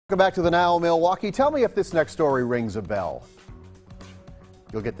Welcome back to the Now Milwaukee. Tell me if this next story rings a bell.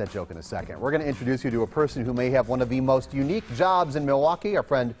 You'll get that joke in a second. We're going to introduce you to a person who may have one of the most unique jobs in Milwaukee. Our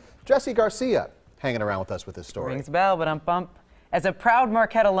friend Jesse Garcia hanging around with us with this story. Rings a bell, but I'm pumped. As a proud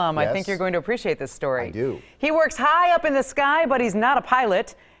Marquette alum, yes. I think you're going to appreciate this story. I do. He works high up in the sky, but he's not a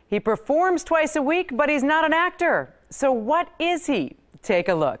pilot. He performs twice a week, but he's not an actor. So what is he? Take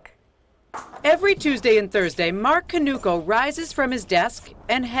a look. Every Tuesday and Thursday, Mark Canuco rises from his desk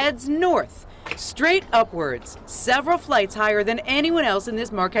and heads north, straight upwards, several flights higher than anyone else in this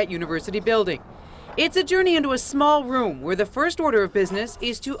Marquette University building. It's a journey into a small room where the first order of business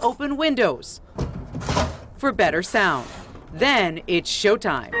is to open windows for better sound. Then it's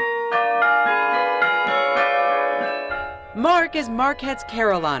showtime. Mark is Marquette's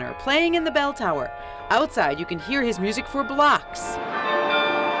carillonneur, playing in the bell tower. Outside, you can hear his music for blocks.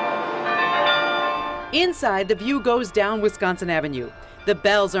 Inside, the view goes down Wisconsin Avenue. The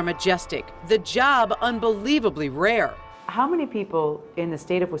bells are majestic, the job unbelievably rare. How many people in the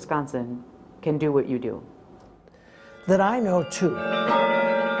state of Wisconsin can do what you do? That I know, two.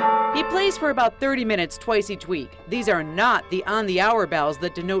 He plays for about 30 minutes twice each week. These are not the on-the-hour bells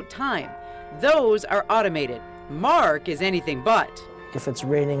that denote time. Those are automated. Mark is anything but. If it's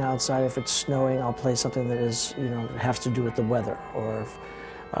raining outside, if it's snowing, I'll play something that is, has to do with the weather. Or if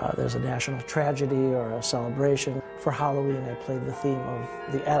there's a national tragedy or a celebration. For Halloween, I played the theme of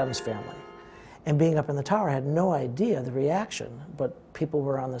the Addams Family. And being up in the tower, I had no idea the reaction, but people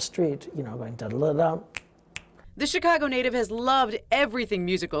were on the street, going da-da-da-da. The Chicago native has loved everything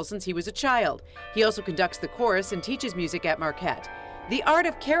musical since he was a child. He also conducts the chorus and teaches music at Marquette. The art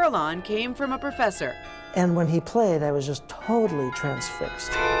of carillon came from a professor. And when he played, I was just totally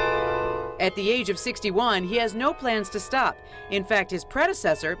transfixed. At the age of 61, he has no plans to stop. In fact, his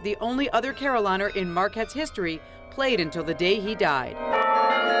predecessor, the only other carillonneur in Marquette's history, played until the day he died.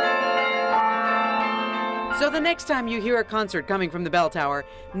 So the next time you hear a concert coming from the bell tower,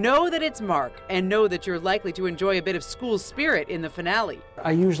 know that it's Mark, and know that you're likely to enjoy a bit of school spirit in the finale.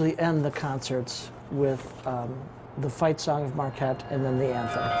 I usually end the concerts with the fight song of Marquette and then the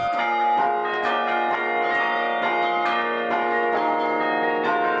anthem.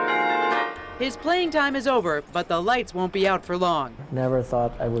 His playing time is over, but the lights won't be out for long. Never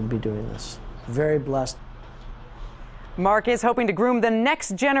thought I would be doing this. Very blessed. Mark is hoping to groom the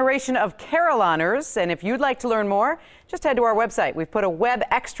next generation of carillonneurs, and if you'd like to learn more, just head to our website. We've put a web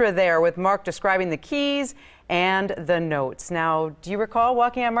extra there with Mark describing the keys and the notes. Now, do you recall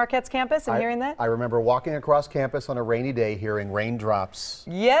walking on Marquette's campus and hearing that? I remember walking across campus on a rainy day hearing raindrops.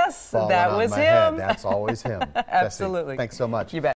 Yes, that was him. That's always him. Absolutely. Jesse, thanks so much. You bet.